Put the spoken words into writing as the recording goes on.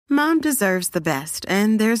Mom deserves the best,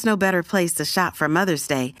 and there's no better place to shop for Mother's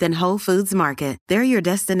Day than Whole Foods Market. They're your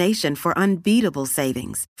destination for unbeatable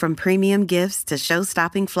savings, from premium gifts to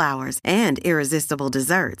show-stopping flowers and irresistible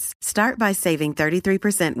desserts. Start by saving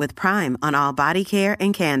 33% with Prime on all body care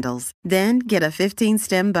and candles. Then get a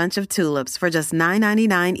 15-stem bunch of tulips for just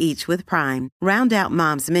 $9.99 each with Prime. Round out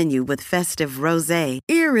Mom's menu with festive rosé,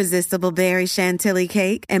 irresistible berry chantilly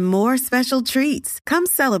cake, and more special treats. Come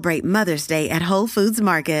celebrate Mother's Day at Whole Foods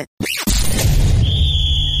Market.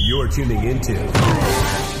 You're tuning into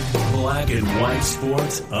Black and White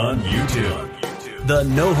Sports on YouTube. The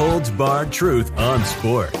no-holds-barred truth on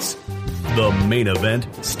sports. The main event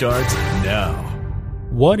starts now.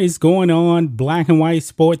 What is going on, Black and White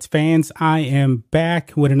Sports fans? I am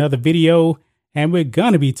back with another video, and we're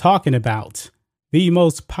going to be talking about the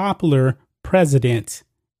most popular president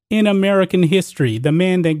in American history, the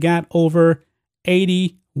man that got over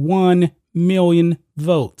 81 million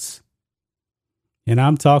votes. And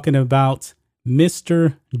I'm talking about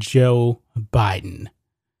Mr. Joe Biden.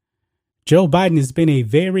 Joe Biden has been a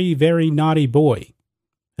very, very naughty boy.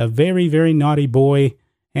 A very, very naughty boy.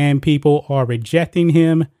 And people are rejecting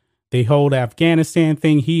him. The whole Afghanistan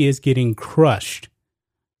thing, he is getting crushed.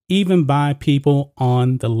 Even by people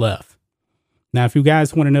on the left. Now, if you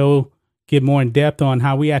guys want to know, get more in depth on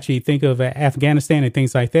how we actually think of Afghanistan and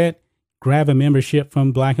things like that, grab a membership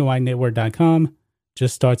from blackandwhitenetwork.com.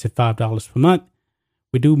 Just starts at $5 per month.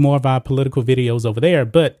 We do more of our political videos over there,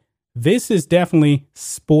 but this is definitely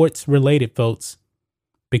sports related, folks,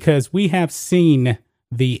 because we have seen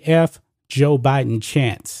the F Joe Biden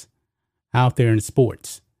chants out there in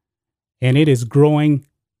sports, and it is growing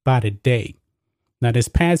by the day. Now, this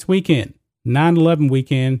past weekend, 9/11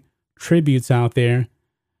 weekend, tributes out there.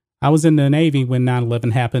 I was in the Navy when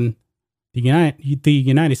 9/11 happened. The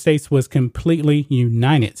United States was completely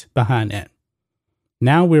united behind that.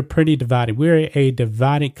 Now we're pretty divided. We're a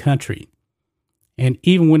divided country. And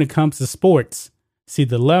even when it comes to sports, see,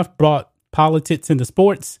 the left brought politics into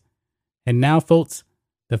sports. And now, folks,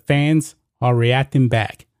 the fans are reacting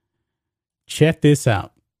back. Check this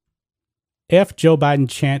out. F Joe Biden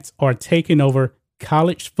chants are taking over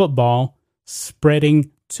college football, spreading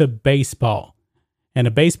to baseball. And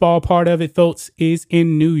the baseball part of it, folks, is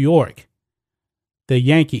in New York. The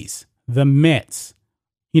Yankees, the Mets.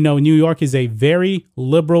 You know, New York is a very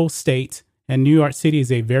liberal state, and New York City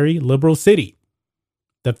is a very liberal city.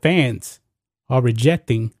 The fans are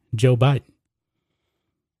rejecting Joe Biden.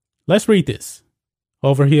 Let's read this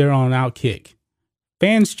over here on Outkick.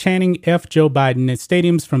 Fans chanting F Joe Biden at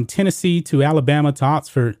stadiums from Tennessee to Alabama to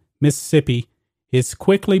Oxford, Mississippi is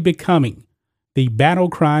quickly becoming the battle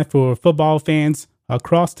cry for football fans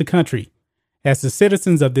across the country as the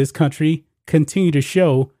citizens of this country continue to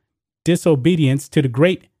show disobedience to the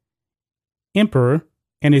great emperor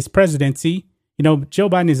and his presidency. You know, Joe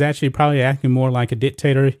Biden is actually probably acting more like a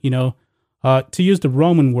dictator, to use the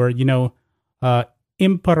Roman word,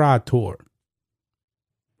 imperator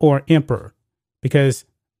or emperor, because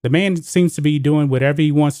the man seems to be doing whatever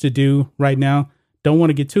he wants to do right now. Don't want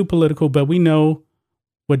to get too political, but we know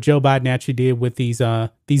what Joe Biden actually did with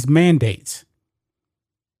these mandates.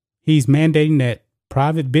 He's mandating that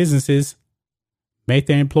private businesses make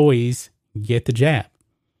their employees get the jab.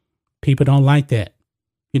 People don't like that.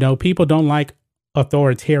 People don't like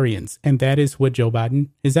authoritarians, and that is what Joe Biden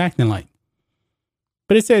is acting like.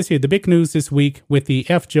 But it says here, the big news this week with the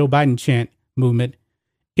F Joe Biden chant movement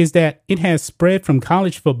is that it has spread from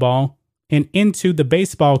college football and into the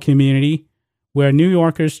baseball community, where New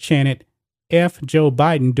Yorkers chanted F Joe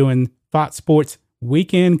Biden during Fox Sports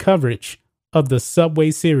weekend coverage of the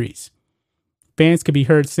Subway Series. Fans could be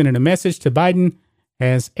heard sending a message to Biden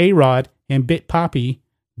as A-Rod and Big Papi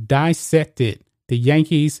dissected the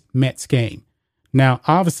Yankees-Mets game. Now,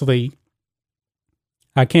 obviously,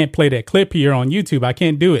 I can't play that clip here on YouTube. I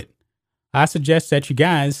can't do it. I suggest that you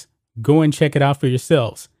guys go and check it out for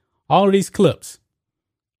yourselves. All of these clips,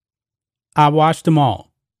 I watched them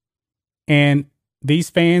all. And these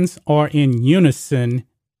fans are in unison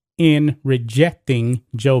in rejecting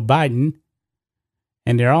Joe Biden.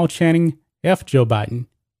 And they're all chanting F Joe Biden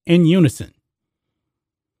in unison.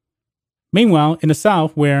 Meanwhile, in the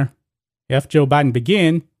South, where F Joe Biden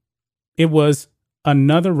began, it was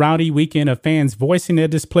another rowdy weekend of fans voicing their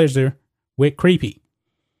displeasure with Creepy.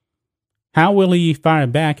 How will he fire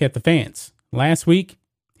back at the fans? Last week,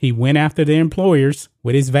 he went after their employers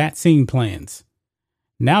with his vaccine plans.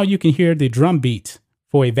 Now you can hear the drumbeat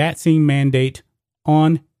for a vaccine mandate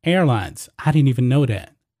on airlines. I didn't even know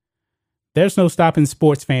that. There's no stopping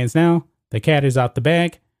sports fans now. The cat is out the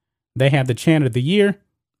bag. They have the chant of the year.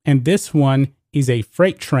 And this one is a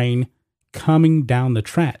freight train coming down the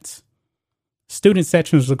tracks. Student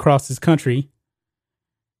sections across this country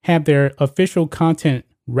have their official content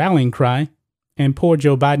rallying cry, and poor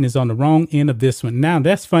Joe Biden is on the wrong end of this one. Now,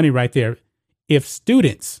 that's funny right there. If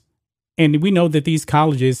students, and we know that these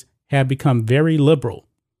colleges have become very liberal,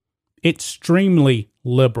 extremely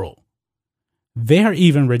liberal, they're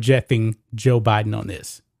even rejecting Joe Biden on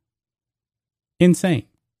this. Insane.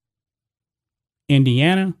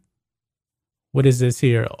 Indiana, what is this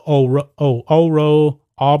here? Oro,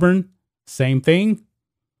 Auburn, same thing.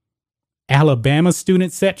 Alabama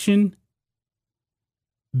student section.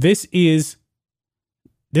 This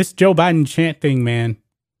Joe Biden chant thing, man.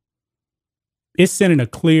 It's sending a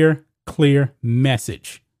clear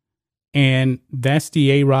message. And that's the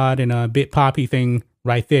A-Rod and Bit Poppy thing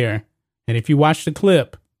right there. And if you watch the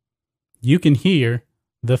clip, you can hear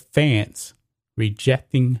the fans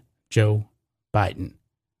rejecting Joe Biden.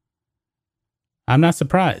 I'm not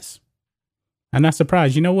surprised.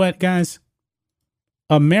 You know what, guys?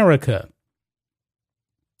 America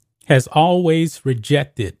has always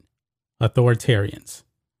rejected authoritarians.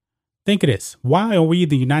 Think of this. Why are we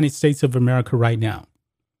the United States of America right now?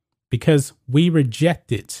 Because we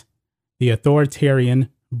rejected the authoritarian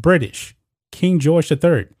British, King George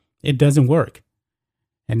III. It doesn't work.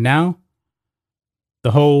 And now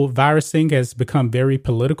the whole virus thing has become very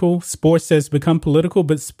political. Sports has become political,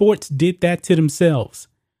 but sports did that to themselves.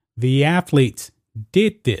 The athletes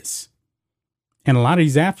did this. And a lot of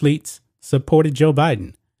these athletes supported Joe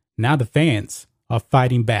Biden. Now the fans are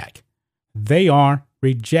fighting back. They are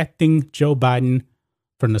rejecting Joe Biden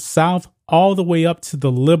from the South all the way up to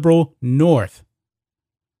the liberal North.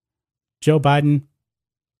 Joe Biden,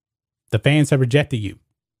 the fans have rejected you.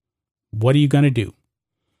 What are you going to do?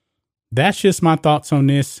 That's just my thoughts on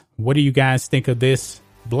this. What do you guys think of this?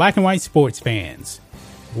 Black and white sports fans,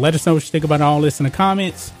 let us know what you think about all this in the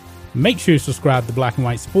comments. Make sure you subscribe to Black and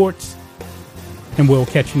White Sports, and we'll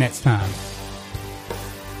catch you next time.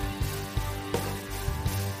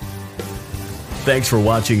 Thanks for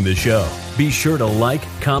watching the show. Be sure to like,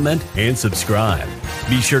 comment, and subscribe.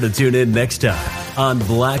 Be sure to tune in next time on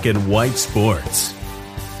Black and White Sports.